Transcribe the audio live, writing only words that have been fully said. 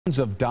Millions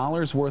of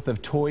dollars worth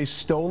of toys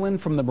stolen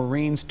from the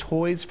Marines'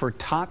 Toys for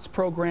Tots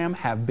program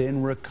have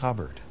been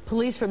recovered.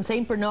 Police from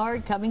St.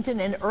 Bernard, Covington,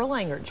 and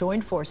Erlanger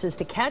joined forces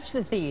to catch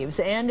the thieves.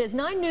 And as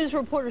 9 News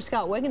reporter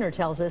Scott Wegener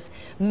tells us,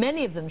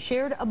 many of them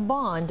shared a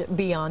bond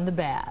beyond the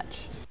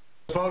badge.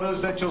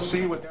 Photos that you'll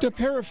see with. To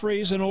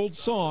paraphrase an old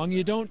song,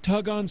 you don't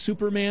tug on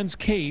Superman's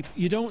cape,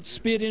 you don't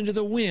spit into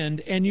the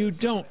wind, and you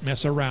don't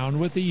mess around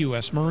with the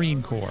U.S.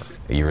 Marine Corps.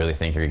 You really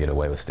think you're going to get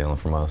away with stealing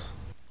from us?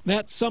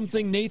 That's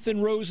something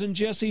Nathan Rose and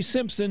Jesse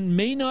Simpson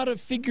may not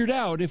have figured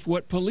out if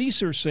what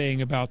police are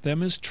saying about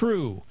them is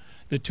true.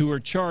 The two are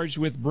charged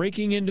with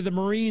breaking into the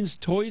Marines'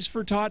 Toys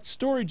for Tots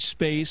storage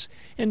space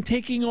and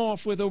taking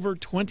off with over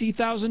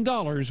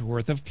 $20,000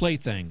 worth of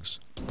playthings.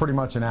 Pretty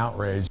much an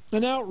outrage.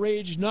 An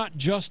outrage not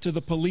just to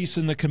the police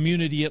and the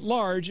community at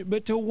large,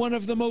 but to one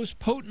of the most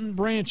potent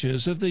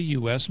branches of the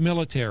U.S.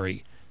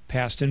 military,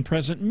 past and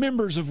present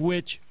members of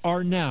which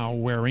are now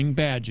wearing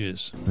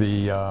badges.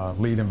 The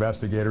lead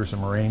investigator is a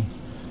Marine,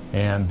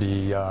 and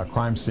the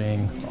crime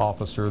scene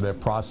officer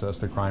that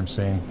processed the crime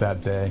scene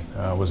that day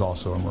was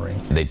also a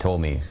Marine. They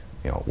told me,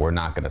 we're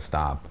not going to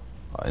stop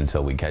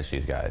until we catch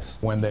these guys.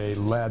 When they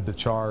led the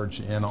charge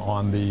in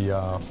on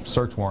the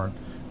search warrant,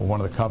 one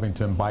of the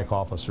Covington bike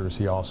officers,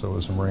 he also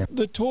was a Marine.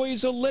 The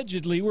toys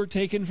allegedly were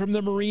taken from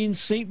the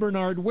Marines' St.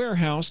 Bernard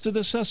warehouse to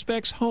the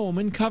suspect's home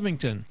in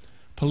Covington.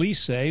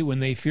 Police say when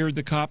they feared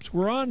the cops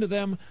were onto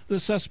them, the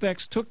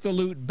suspects took the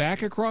loot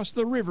back across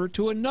the river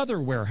to another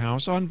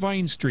warehouse on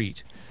Vine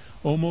Street.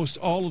 Almost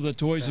all of the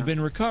toys have been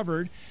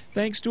recovered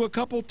thanks to a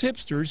couple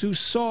tipsters who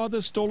saw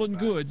the stolen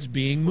goods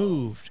being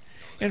moved.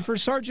 And for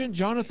Sergeant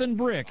Jonathan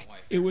Brick,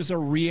 it was a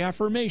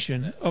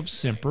reaffirmation of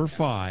Semper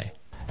Fi.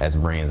 As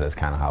Marines, that's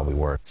kind of how we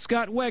work.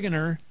 Scott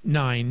Wegener,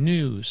 9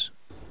 News.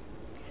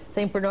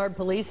 St. Bernard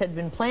police had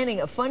been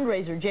planning a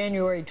fundraiser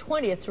January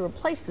 20th to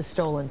replace the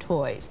stolen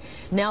toys.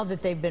 Now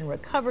that they've been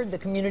recovered, the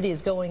community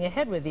is going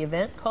ahead with the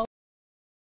event called